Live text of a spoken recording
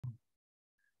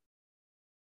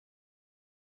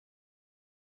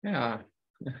Yeah.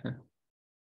 Hey,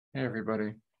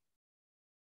 everybody.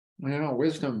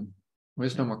 Wisdom.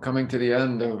 We're coming to the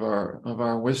end of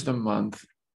our wisdom month.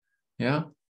 Yeah.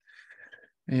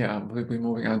 Yeah. We'll be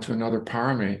moving on to another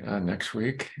parami next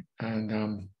week.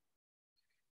 And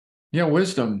yeah,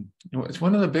 wisdom. It's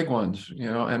one of the big ones,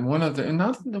 and one of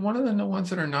the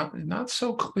ones that are not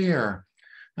so clear.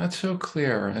 Not so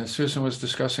clear. As Susan was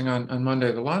discussing on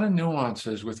Monday, a lot of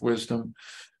nuances with wisdom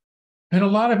and a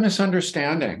lot of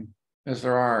misunderstanding, as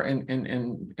there are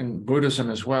in Buddhism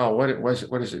as well. What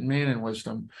does it mean in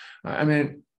wisdom? I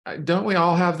mean, don't we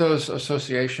all have those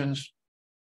associations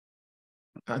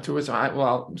to wisdom?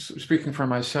 Well, speaking for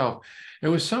myself, it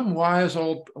was some wise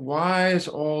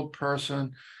old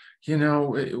person,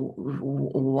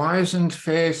 wizened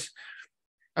face,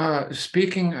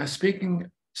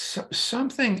 speaking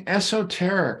something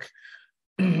esoteric.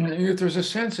 There's a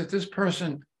sense that this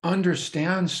person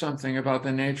understands something about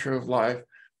the nature of life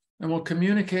and will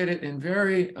communicate it in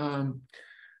very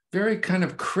kind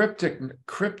of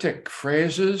cryptic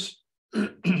phrases.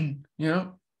 I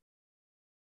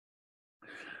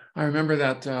remember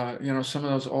that some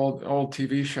of those old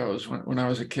TV shows when I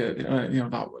was a kid,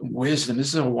 about wisdom. This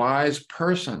is a wise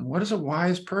person. What is a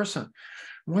wise person?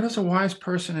 What is a wise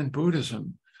person in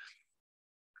Buddhism?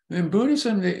 In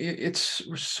Buddhism, it's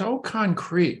so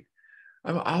concrete.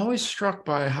 I'm always struck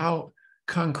by how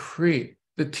concrete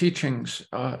the teachings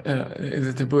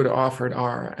that the Buddha offered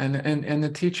are, and the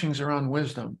teachings around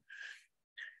wisdom,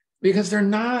 because they're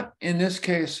not, in this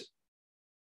case,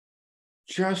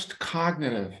 just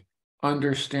cognitive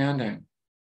understanding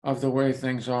of the way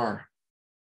things are.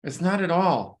 It's not at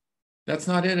all. That's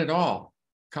not it at all.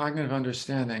 Cognitive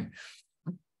understanding.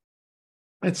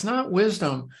 It's not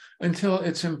wisdom until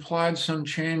it's implied some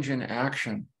change in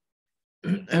action.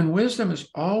 And wisdom is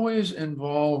always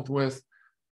involved with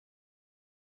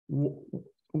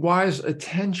wise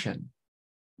attention.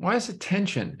 Wise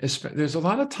attention there's a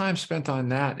lot of time spent on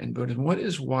that in Buddhism. What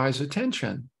is wise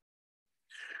attention?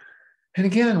 And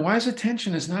again, wise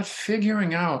attention is not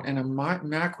figuring out in a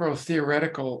macro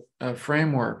theoretical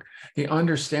framework the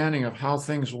understanding of how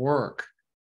things work.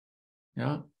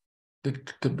 Yeah, the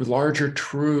larger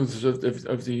truths of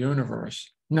the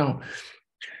universe. No,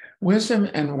 wisdom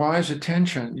and wise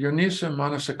attention, Yonisa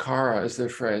Manasikara is the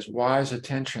phrase, wise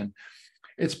attention.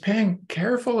 It's paying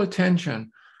careful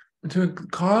attention to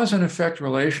cause and effect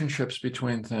relationships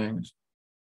between things.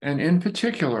 And in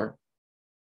particular,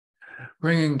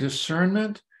 bringing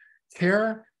discernment,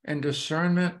 care and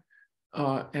discernment,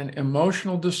 and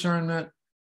emotional discernment,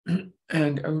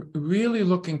 and really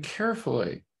looking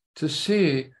carefully to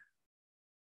see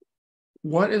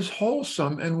what is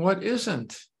wholesome and what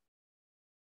isn't.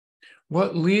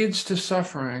 What leads to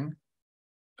suffering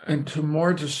and to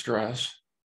more distress,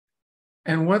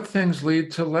 and what things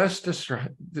lead to less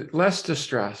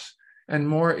distress and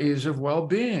more ease of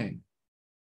well-being.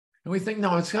 And we think,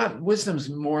 no, wisdom's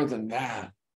more than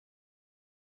that.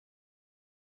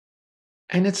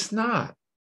 And it's not.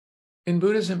 In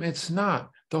Buddhism, it's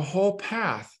not. The whole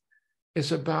path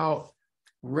is about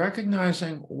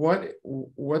recognizing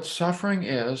what suffering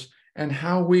is and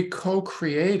how we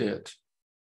co-create it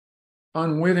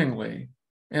unwittingly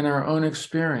in our own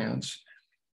experience,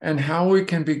 and how we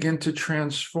can begin to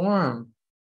transform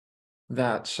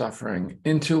that suffering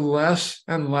into less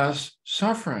and less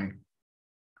suffering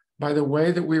by the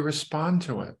way that we respond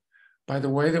to it, by the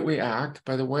way that we act,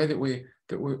 by the way that we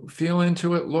feel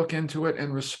into it, look into it,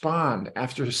 and respond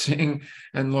after seeing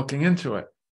and looking into it,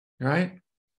 right?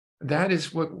 That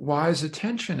is what wise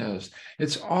attention is.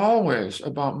 It's always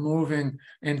about moving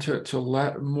into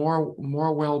more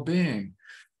well-being.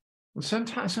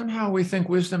 Somehow we think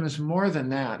wisdom is more than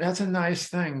that. That's a nice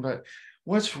thing, but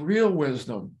what's real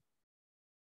wisdom?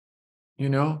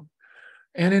 And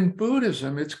in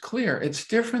Buddhism, it's clear. It's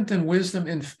different than wisdom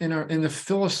in the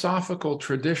philosophical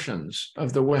traditions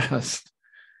of the West.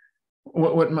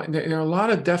 There are a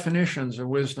lot of definitions of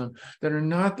wisdom that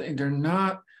they're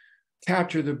not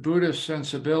capture the Buddhist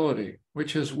sensibility,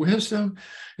 which is wisdom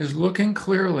is looking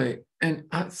clearly, and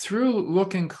through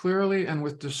looking clearly and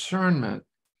with discernment,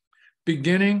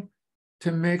 beginning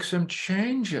to make some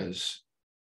changes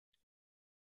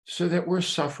so that we're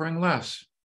suffering less.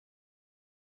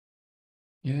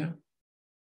 Yeah.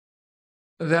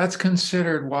 That's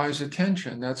considered wise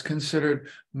attention. That's considered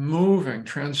moving,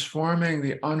 transforming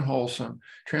the unwholesome,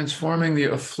 transforming the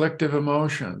afflictive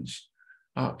emotions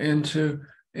into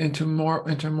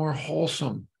more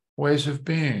wholesome ways of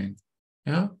being.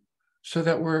 Yeah. So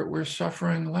that we're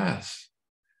suffering less.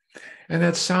 And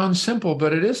that sounds simple,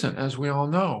 but it isn't, as we all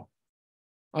know.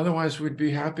 Otherwise, we'd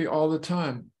be happy all the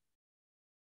time.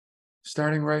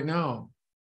 starting right now,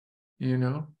 you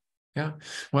know? Yeah.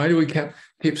 Why do we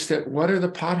what are the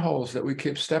potholes that we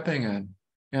keep stepping in?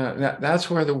 Yeah, that's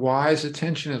where the wise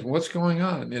attention is. What's going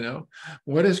on,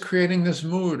 What is creating this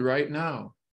mood right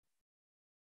now?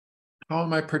 How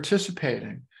am I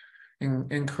participating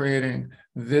in creating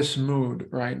this mood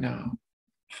right now?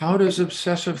 How does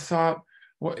obsessive thought,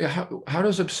 how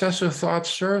does obsessive thought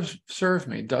serve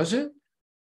me? Does it?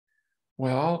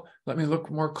 Well, let me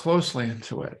look more closely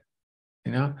into it.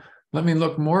 Let me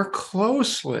look more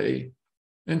closely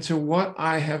into what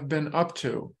I have been up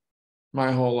to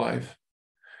my whole life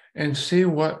and see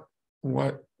what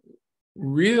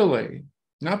really,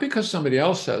 not because somebody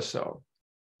else says so,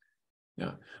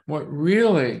 what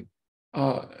really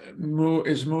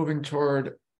is moving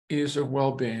toward ease of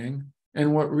well-being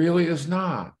and what really is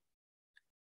not,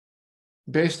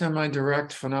 based on my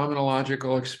direct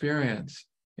phenomenological experience.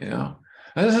 And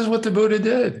this is what the Buddha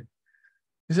did.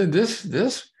 He said, this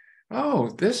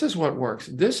is what works.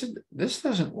 This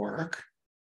doesn't work.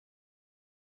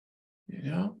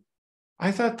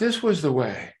 I thought this was the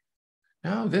way.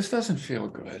 No, this doesn't feel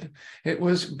good. It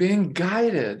was being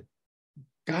guided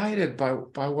by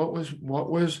what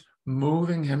was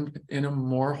moving him in a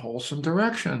more wholesome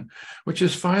direction, which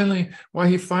is why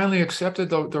he finally accepted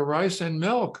the rice and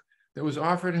milk that was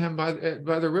offered him by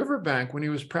the riverbank when he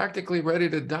was practically ready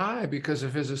to die because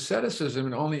of his asceticism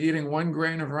and only eating 1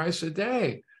 grain of rice a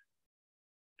day.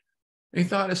 He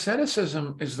thought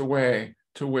asceticism is the way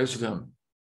to wisdom.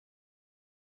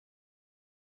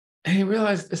 And he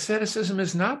realized asceticism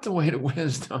is not the way to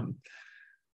wisdom.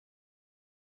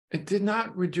 It did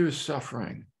not reduce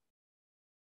suffering.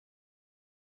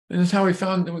 And that's how he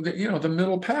found the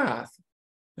middle path,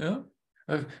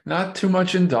 of not too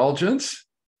much indulgence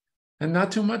and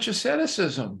not too much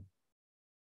asceticism.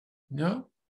 Not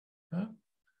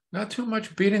too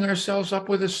much beating ourselves up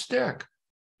with a stick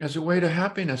as a way to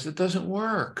happiness. It doesn't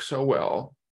work so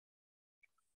well.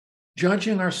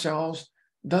 Judging ourselves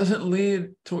doesn't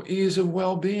lead to ease of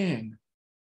well-being,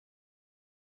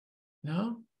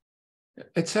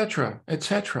 etc.,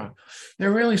 etc. There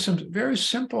are really some very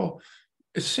simple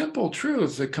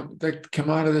truths that come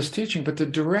out of this teaching, but the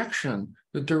direction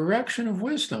of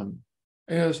wisdom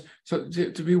is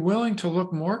to be willing to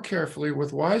look more carefully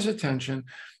with wise attention,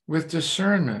 with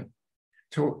discernment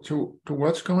to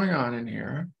what's going on in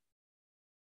here,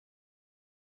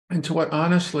 and to what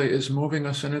honestly is moving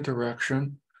us in a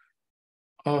direction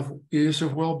of ease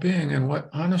of well-being and what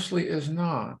honestly is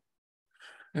not,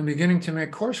 and beginning to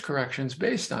make course corrections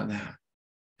based on that.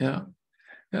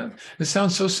 It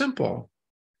sounds so simple.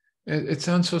 It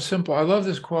sounds so simple. I love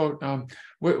this quote.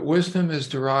 Wisdom is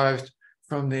derived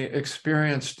from the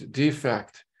experienced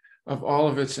defect of all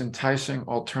of its enticing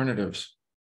alternatives.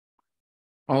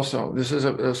 Also, it's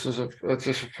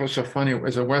a funny,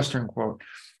 it's a Western quote.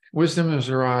 Wisdom is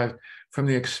derived from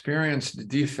the experienced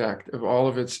defect of all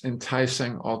of its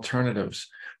enticing alternatives.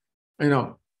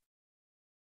 And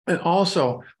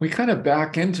also we kind of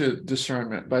back into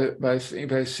discernment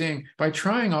by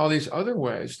trying all these other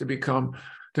ways to become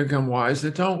wise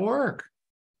that don't work.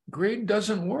 Greed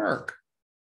doesn't work.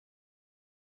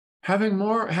 Having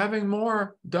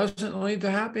more doesn't lead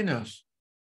to happiness.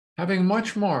 Having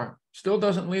much more still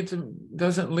doesn't lead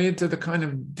to the kind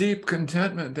of deep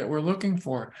contentment that we're looking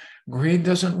for. Greed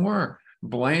doesn't work.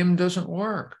 Blame doesn't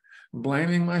work.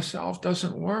 Blaming myself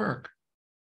doesn't work.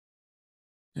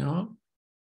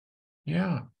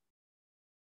 Yeah.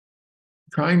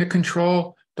 Trying to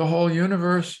control the whole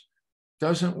universe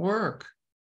doesn't work.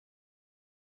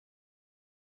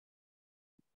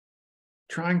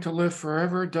 Trying to live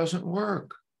forever doesn't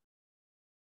work.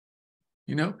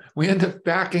 We end up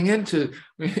backing into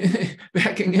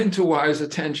wise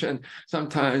attention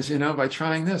sometimes, by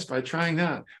trying this, by trying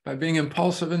that, by being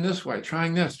impulsive in this way,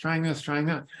 trying this, trying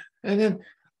that. And then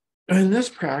in this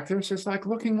practice, it's like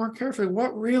looking more carefully.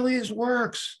 What really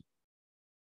works?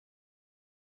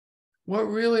 What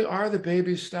really are the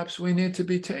baby steps we need to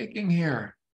be taking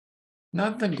here?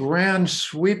 Not the grand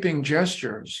sweeping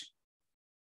gestures.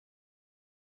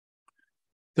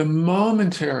 The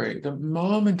momentary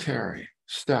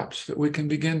steps that we can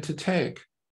begin to take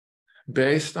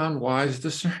based on wise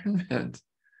discernment,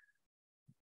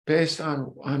 based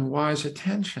on wise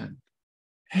attention.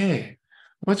 Hey,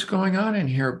 what's going on in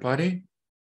here, buddy?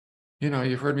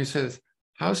 You've heard me say this.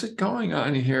 How's it going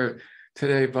on here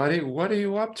today, buddy? What are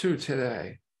you up to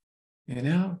today?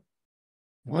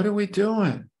 What are we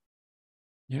doing?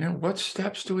 What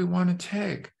steps do we want to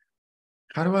take?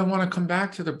 How do I want to come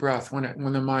back to the breath when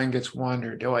the mind gets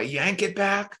wandered? Do I yank it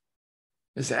back?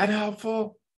 Is that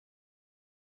helpful?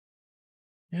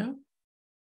 Yeah.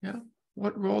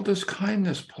 what role does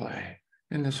kindness play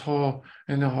in this whole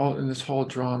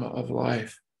drama of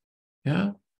life?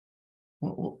 Yeah.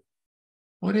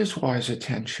 What is wise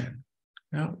attention?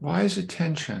 Yeah. Wise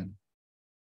attention.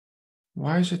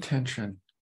 Wise attention.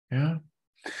 Yeah.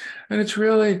 And it's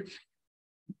really,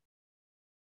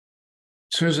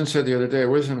 Susan said the other day,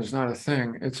 wisdom is not a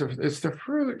thing. It's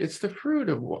the fruit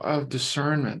of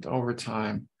discernment over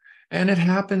time. And it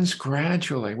happens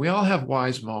gradually. We all have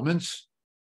wise moments.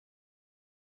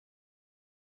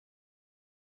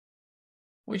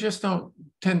 We just don't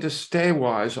tend to stay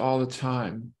wise all the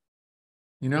time.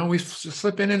 You know, we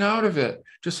slip in and out of it,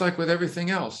 just like with everything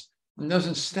else. It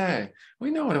doesn't stay.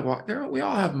 We know what we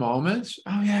all have moments.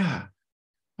 Oh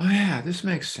yeah, this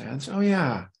makes sense. Oh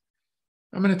yeah,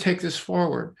 I'm going to take this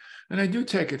forward, and I do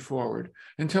take it forward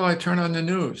until I turn on the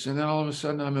news, and then all of a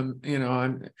sudden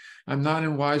I'm not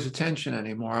in wise attention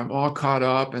anymore. I'm all caught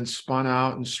up and spun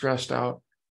out and stressed out.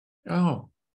 Oh,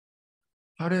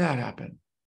 how did that happen?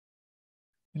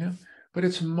 You know, but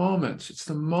it's moments. It's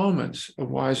the moments of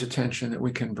wise attention that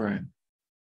we can bring,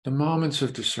 the moments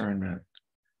of discernment,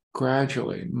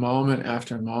 gradually, moment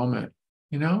after moment,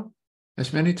 you know,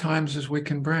 as many times as we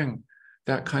can bring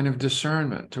that kind of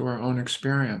discernment to our own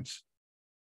experience.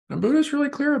 And Buddha's really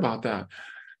clear about that.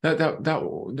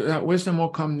 That wisdom will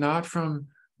come not from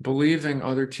believing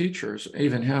other teachers,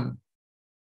 even him,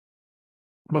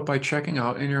 but by checking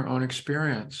out in your own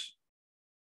experience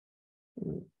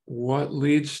what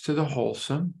leads to the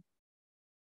wholesome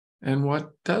and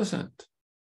what doesn't.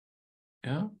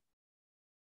 Yeah.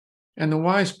 And the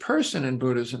wise person in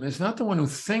Buddhism is not the one who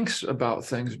thinks about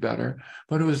things better,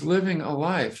 but who is living a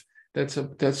life that's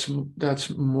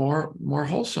more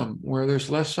wholesome, where there's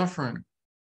less suffering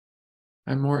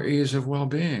and more ease of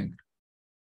well-being,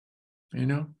 you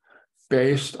know,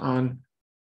 based on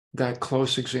that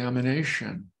close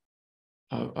examination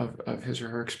of his or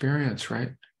her experience,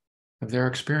 right? Of their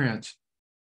experience.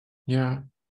 Yeah.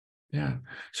 Yeah.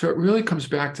 So it really comes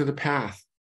back to the path.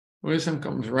 Wisdom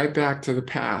comes right back to the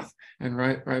path and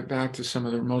right back to some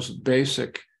of the most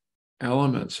basic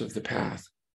elements of the path,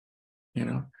 you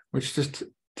know, which just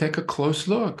take a close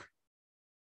look.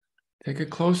 Take a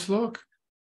close look.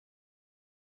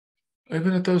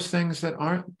 Even at those things that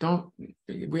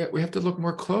we have to look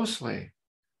more closely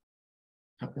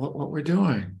at what we're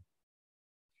doing,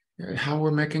 how we're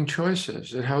making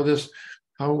choices, and how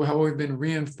we've been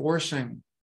reinforcing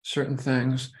certain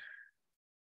things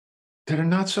that are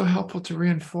not so helpful to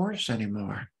reinforce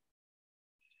anymore.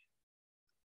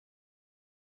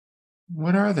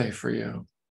 What are they for you?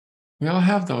 We all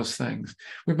have those things.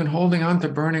 We've been holding on to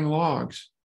burning logs,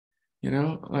 you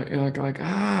know, like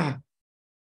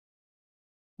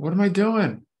what am I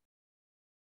doing?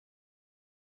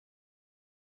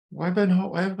 Why have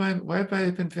I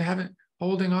been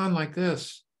holding on like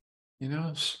this? You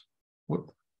know,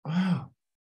 wow,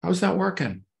 how's that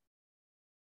working?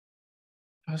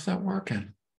 How's that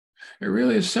working? It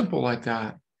really is simple like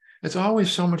that. It's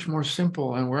always so much more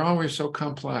simple, and we're always so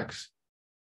complex,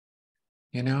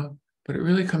 you know, but it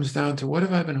really comes down to, what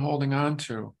have I been holding on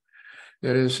to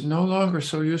that is no longer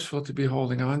so useful to be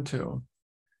holding on to?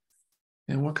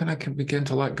 And what can I begin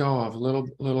to let go of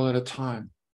little at a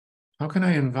time? How can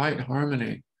I invite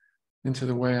harmony into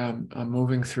the way I'm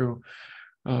moving through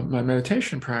my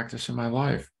meditation practice in my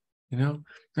life? You know,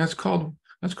 that's called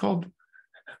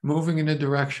moving in the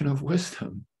direction of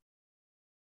wisdom.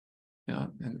 Yeah,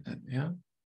 and yeah,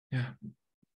 yeah.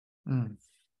 Mm.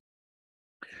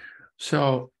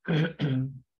 So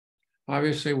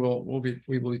obviously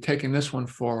we will be taking this one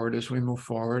forward as we move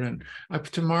forward, and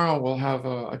tomorrow we'll have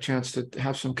a chance to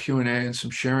have some Q&A and some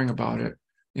sharing about it,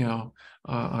 you know,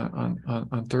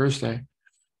 on Thursday.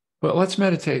 But let's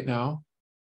meditate now.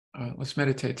 Let's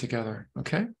meditate together,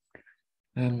 okay?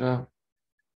 And I'll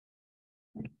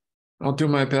do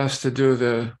my best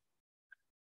to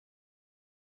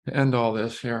end all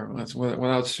this here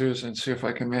without Susan, see if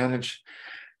I can manage.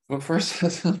 But first,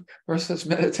 let's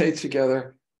meditate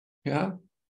together, yeah?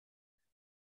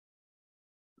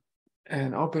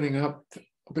 And opening up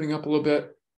a little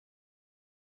bit.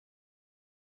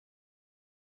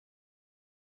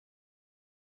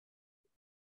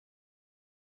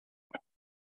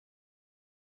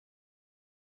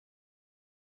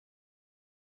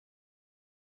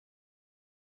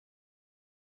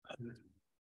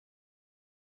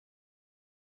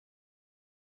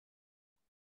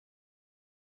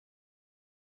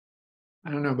 I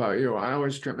don't know about you. I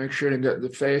always try to make sure to get the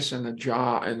face and the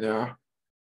jaw and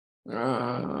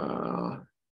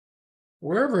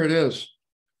wherever it is,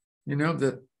 you know,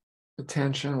 the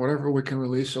tension, whatever we can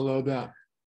release a little bit.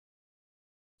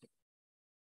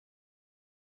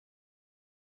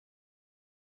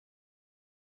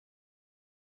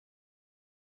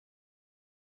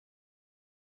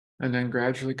 and then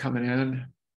gradually coming in.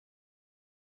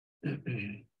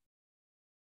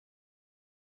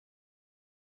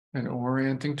 And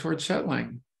orienting towards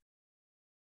settling.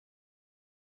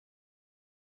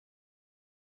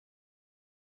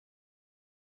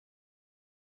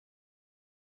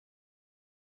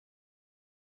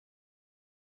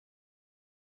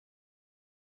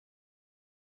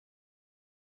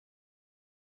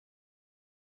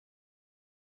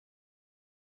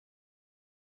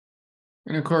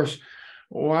 And of course,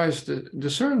 wise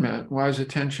discernment, wise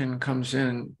attention comes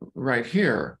in right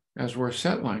here as we're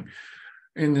settling.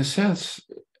 In this sense,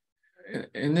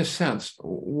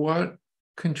 what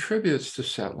contributes to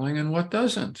settling and what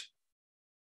doesn't?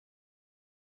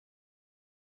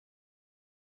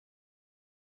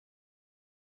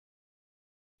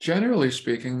 Generally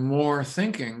speaking, more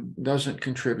thinking doesn't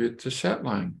contribute to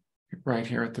settling right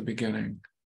here at the beginning.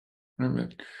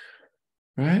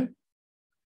 Right?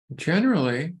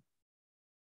 Generally,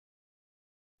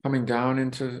 coming down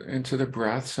into the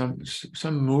breath,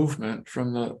 some movement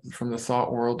from the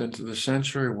thought world into the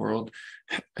sensory world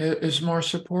is more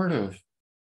supportive.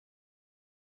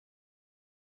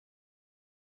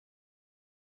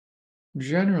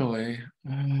 Generally,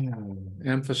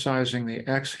 emphasizing the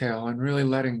exhale and really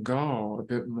letting go a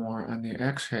bit more on the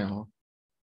exhale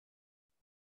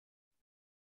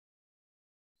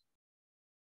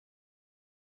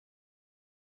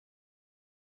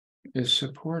is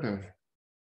supportive.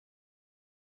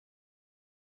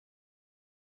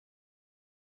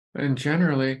 And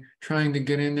generally, trying to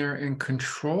get in there and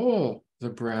control the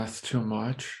breath too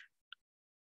much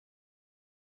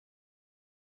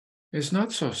is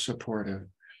not so supportive.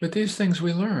 But these things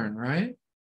we learn, right?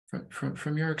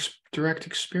 From your direct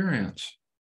experience.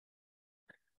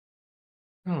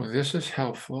 Oh, this is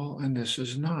helpful and this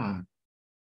is not.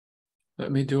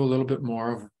 Let me do a little bit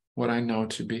more of what I know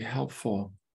to be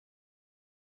helpful.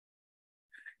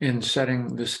 In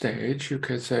setting the stage, you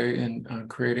could say, in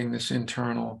creating this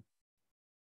internal,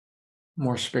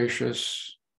 more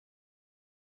spacious,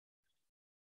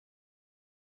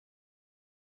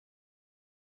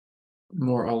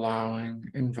 more allowing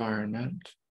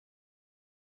environment.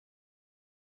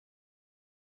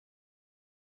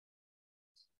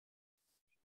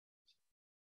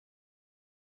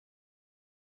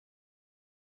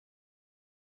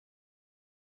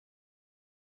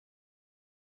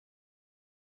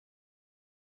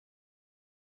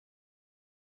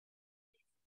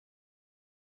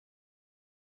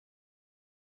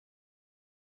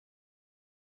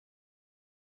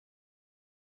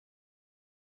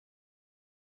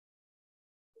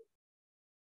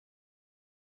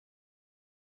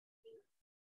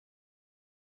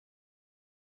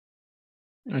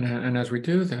 And as we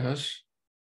do this,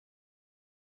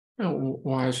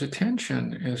 wise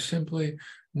attention is simply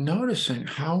noticing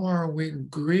how are we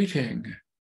greeting?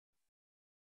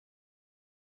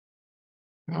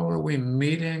 How are we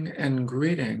meeting and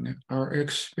greeting our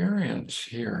experience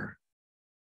here?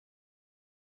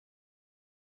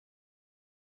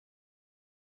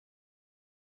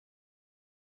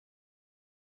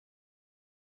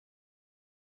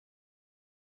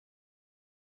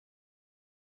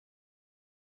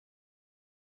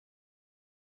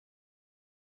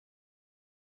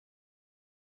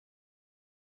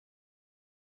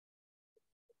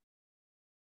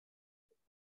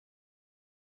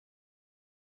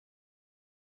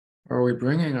 Are we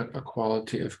bringing a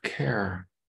quality of care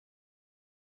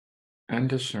and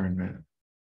discernment?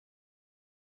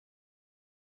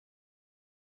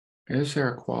 Is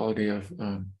there a quality of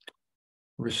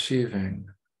receiving,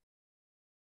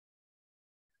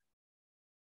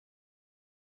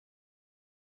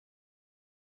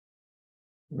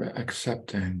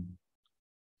 accepting?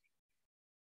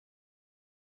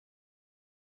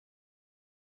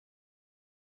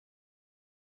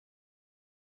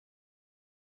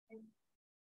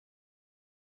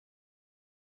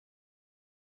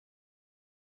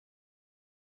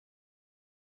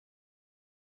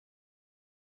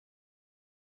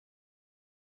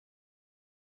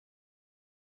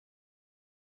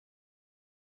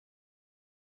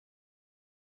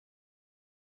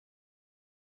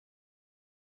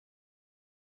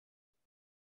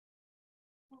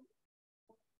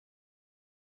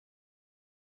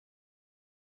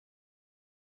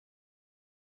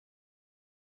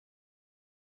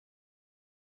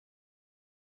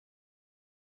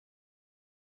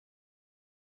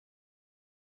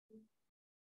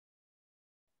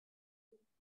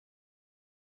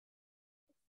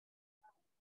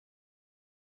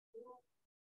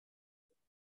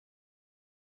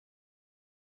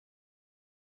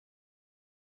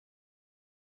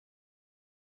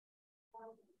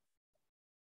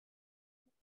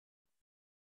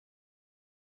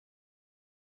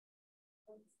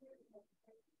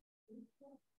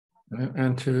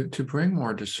 And to bring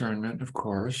more discernment, of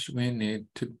course, we need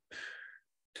to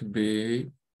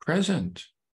be present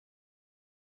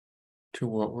to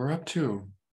what we're up to,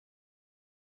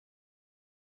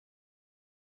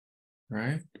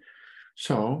 right?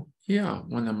 So, yeah,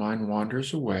 when the mind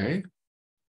wanders away,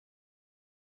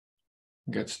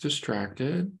 gets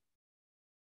distracted,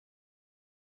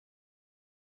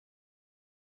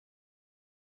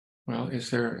 well, is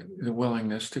there the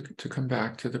willingness to come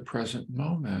back to the present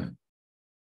moment?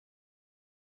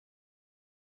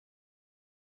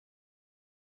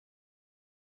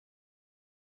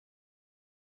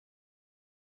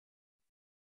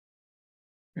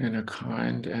 In a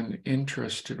kind and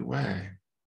interested way.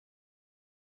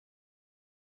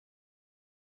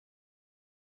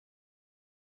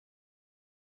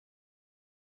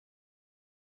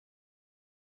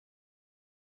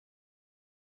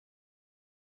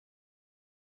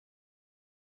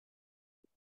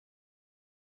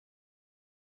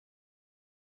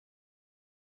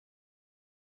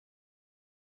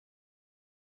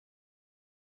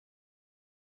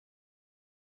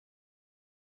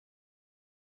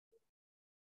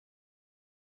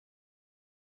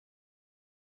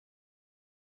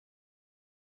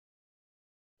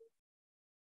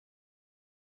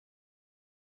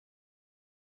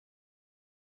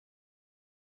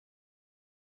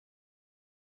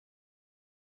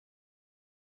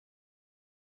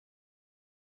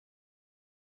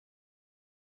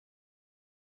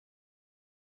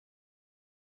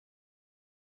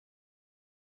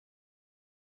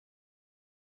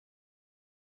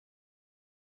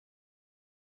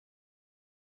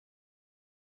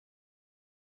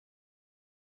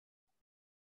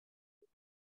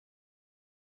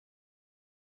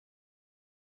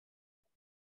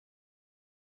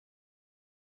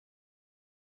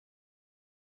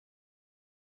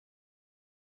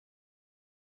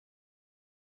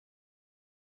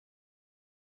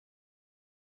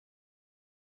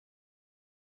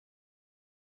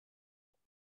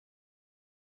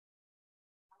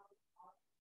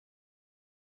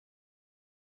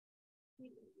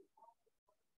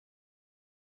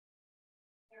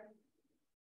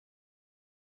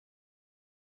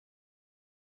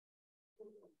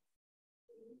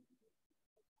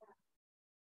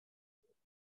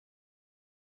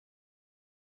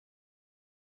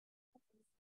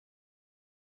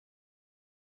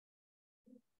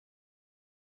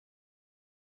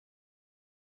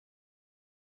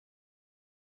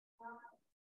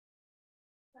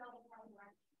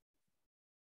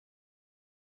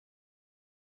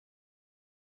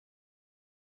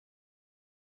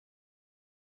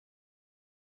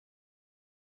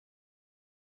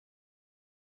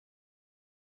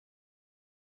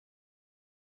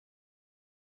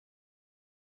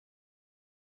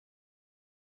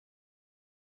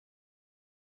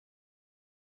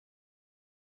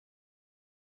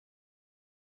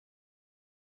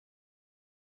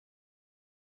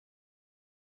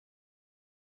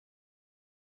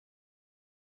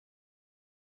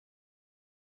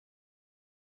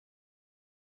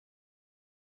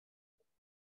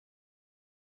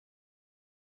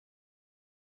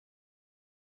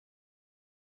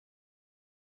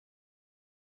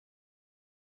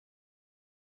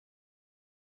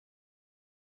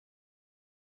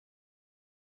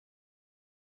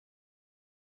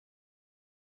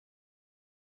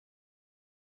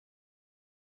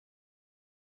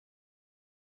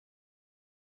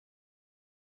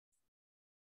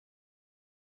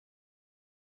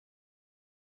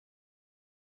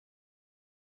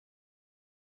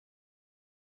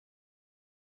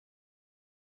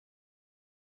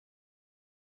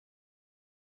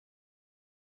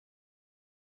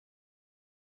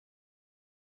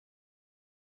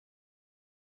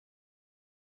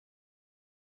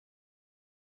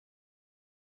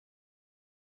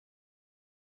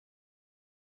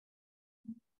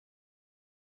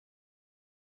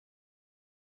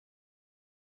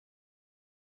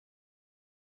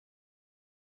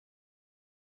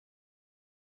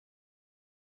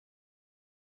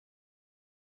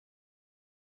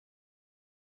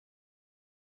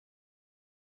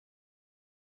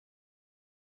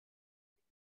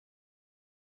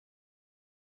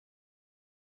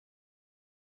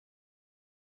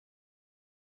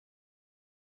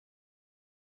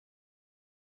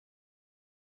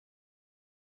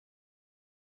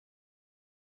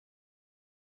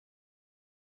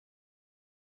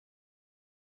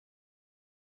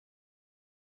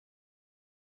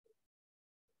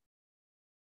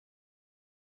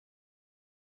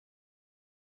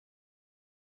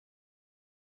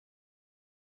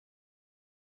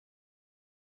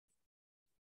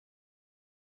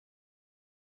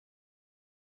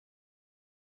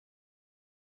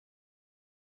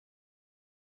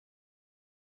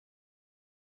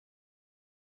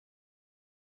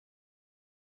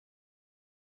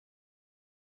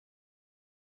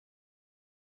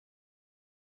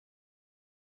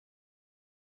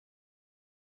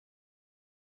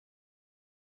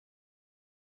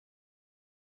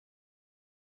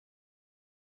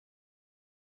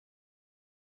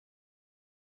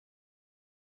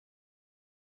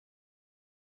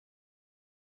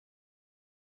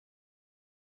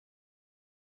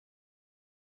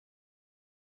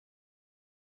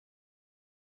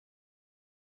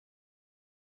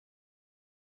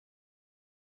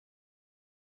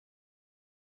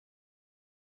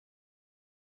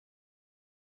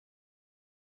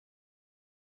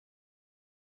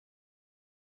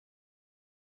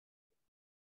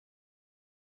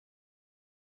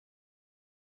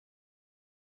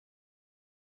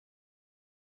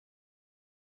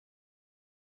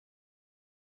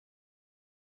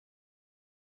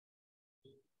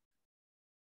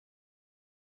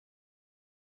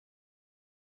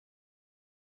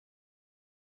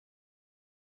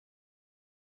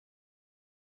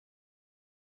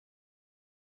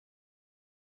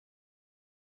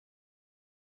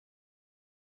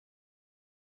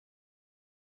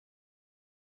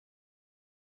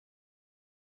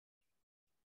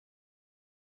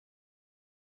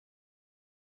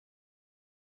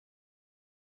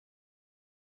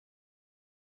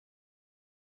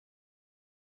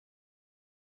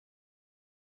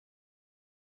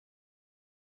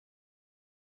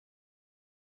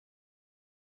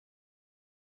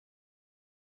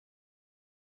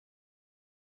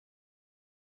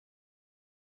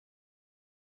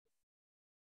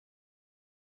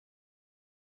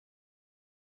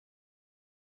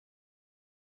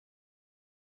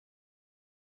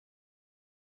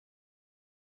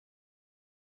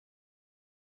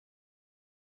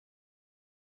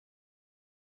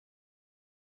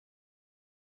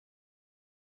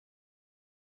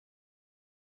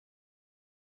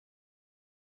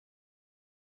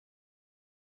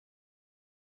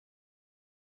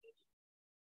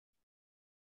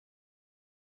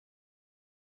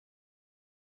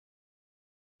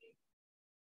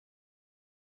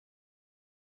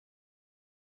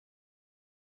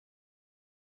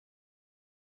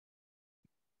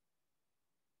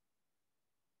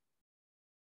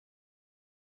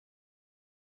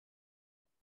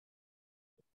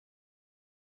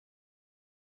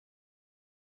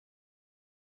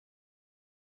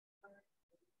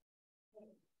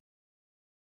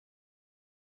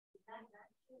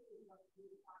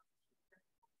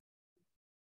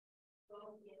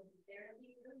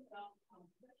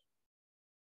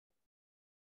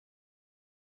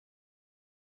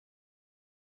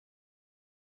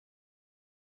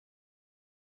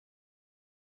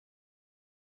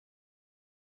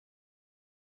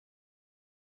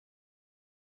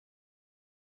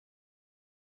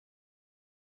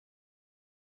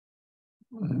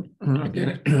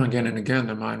 Again, again and again,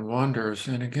 the mind wanders,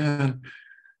 and again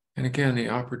the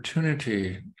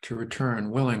opportunity to return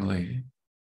willingly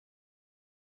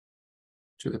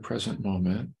to the present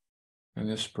moment and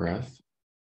this breath,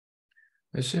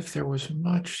 as if there was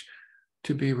much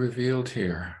to be revealed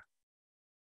here.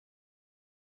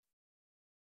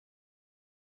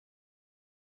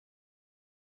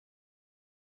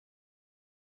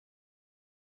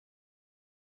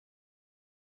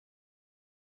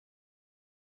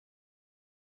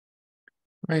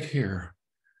 Right here,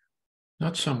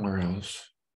 not somewhere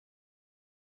else.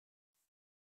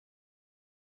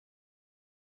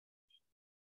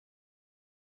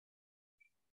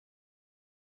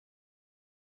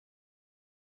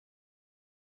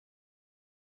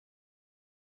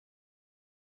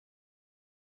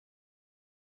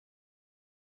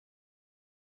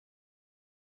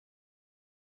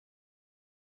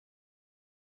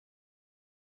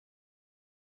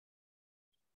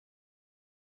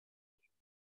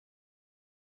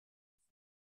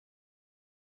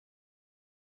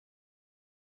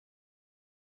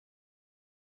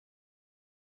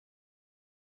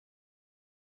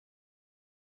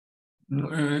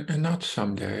 And not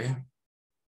someday,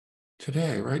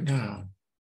 today, right now.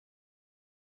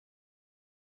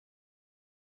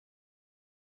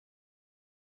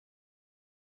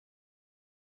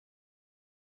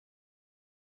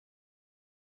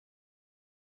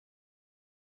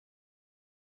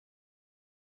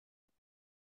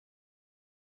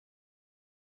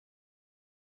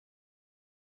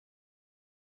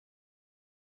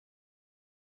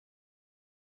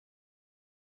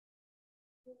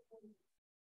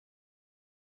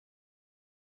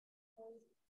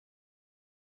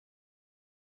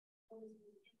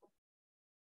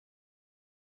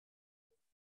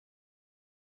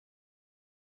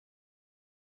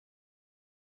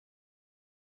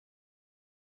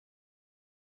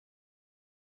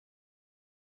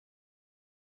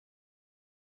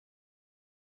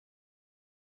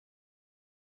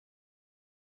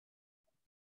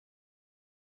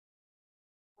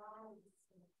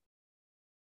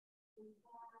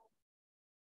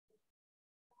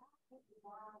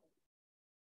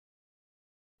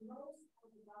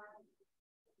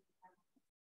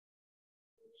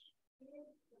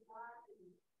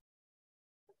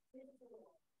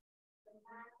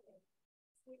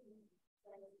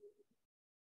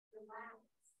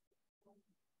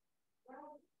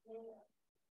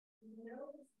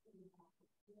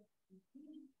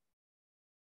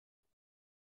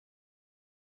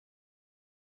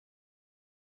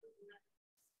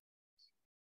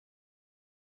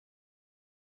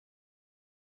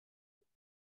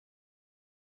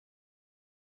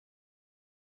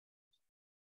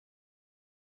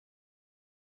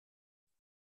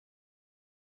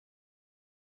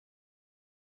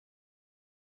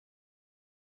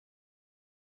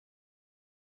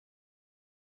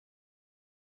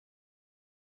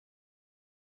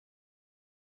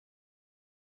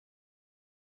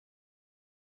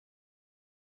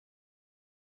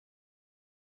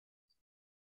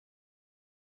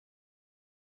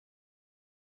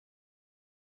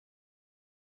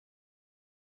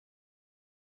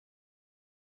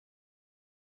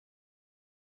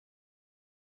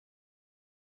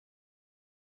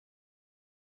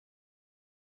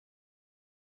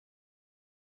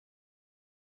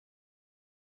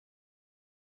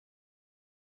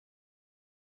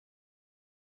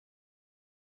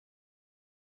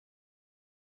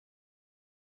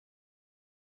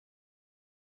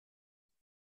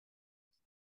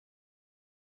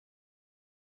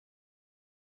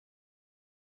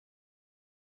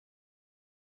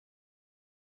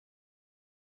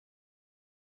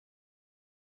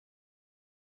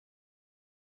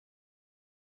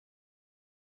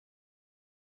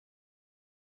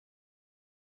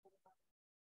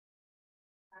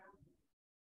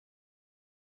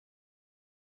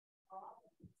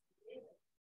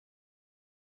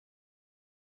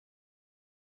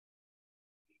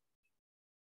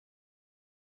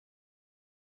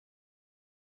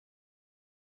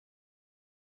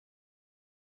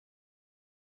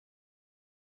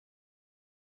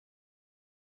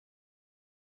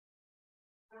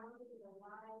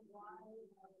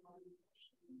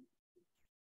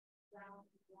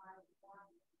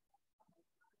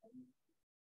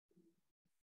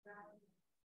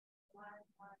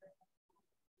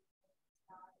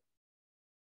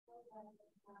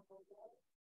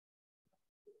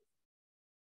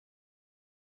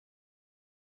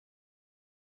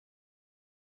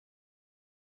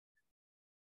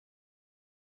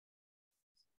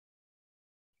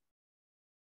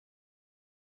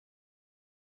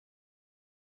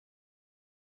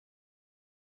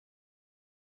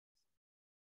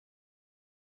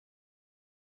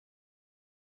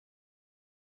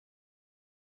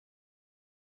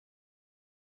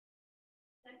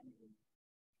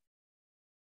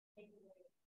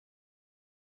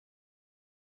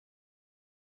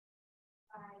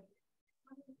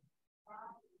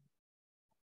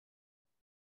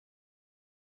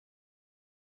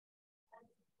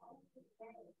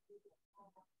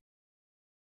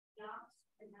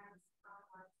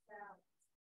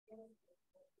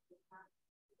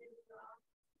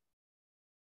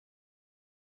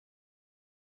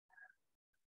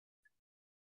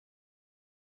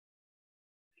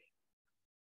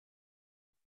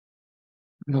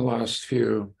 In the last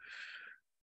few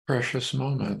precious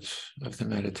moments of the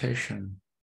meditation,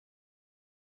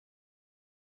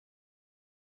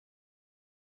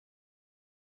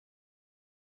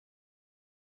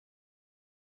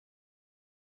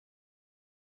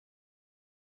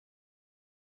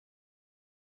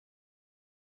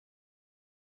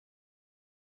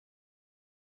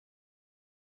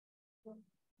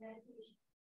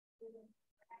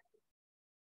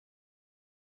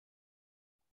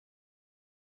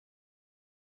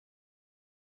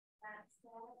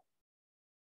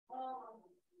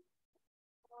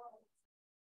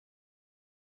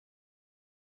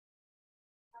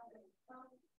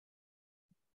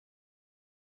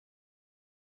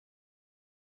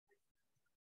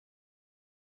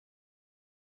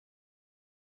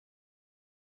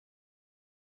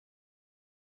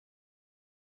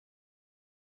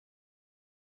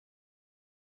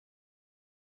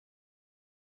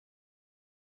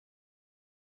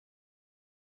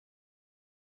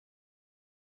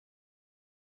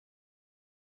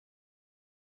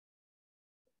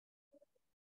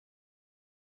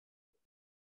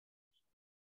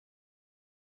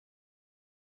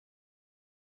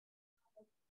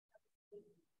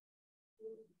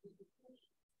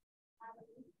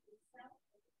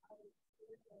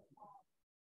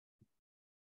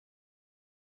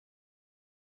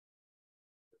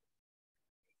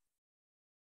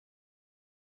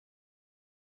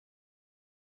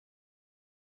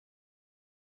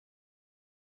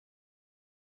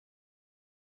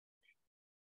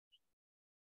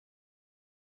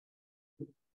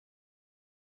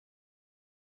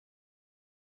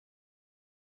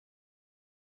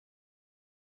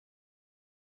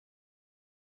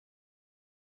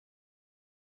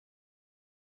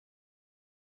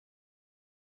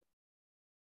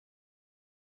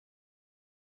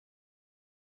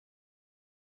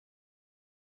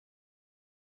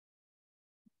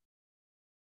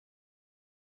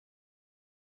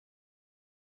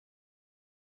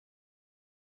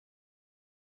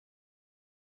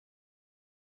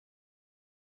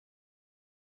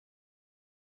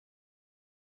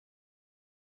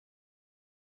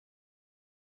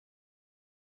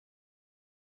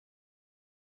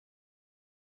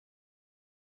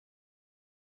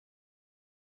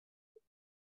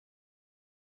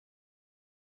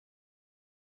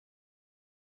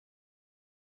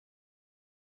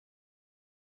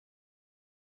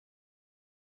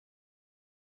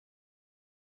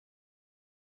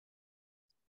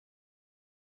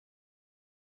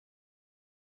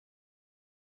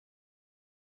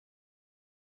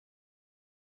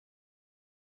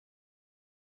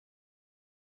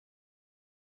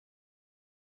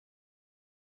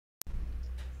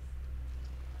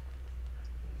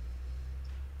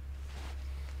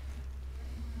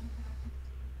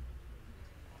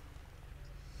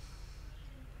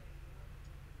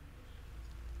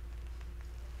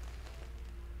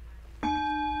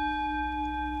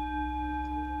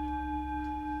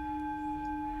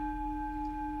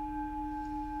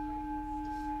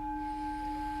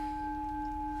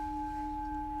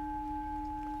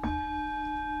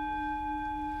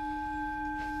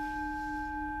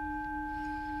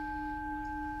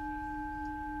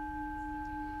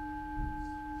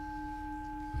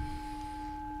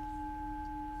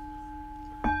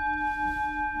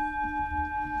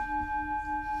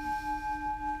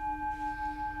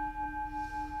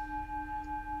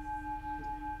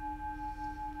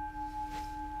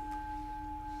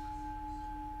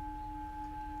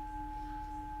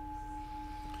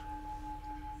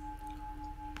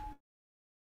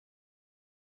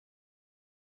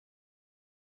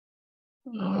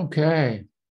 okay,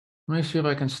 let me see if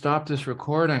I can stop this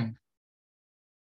recording.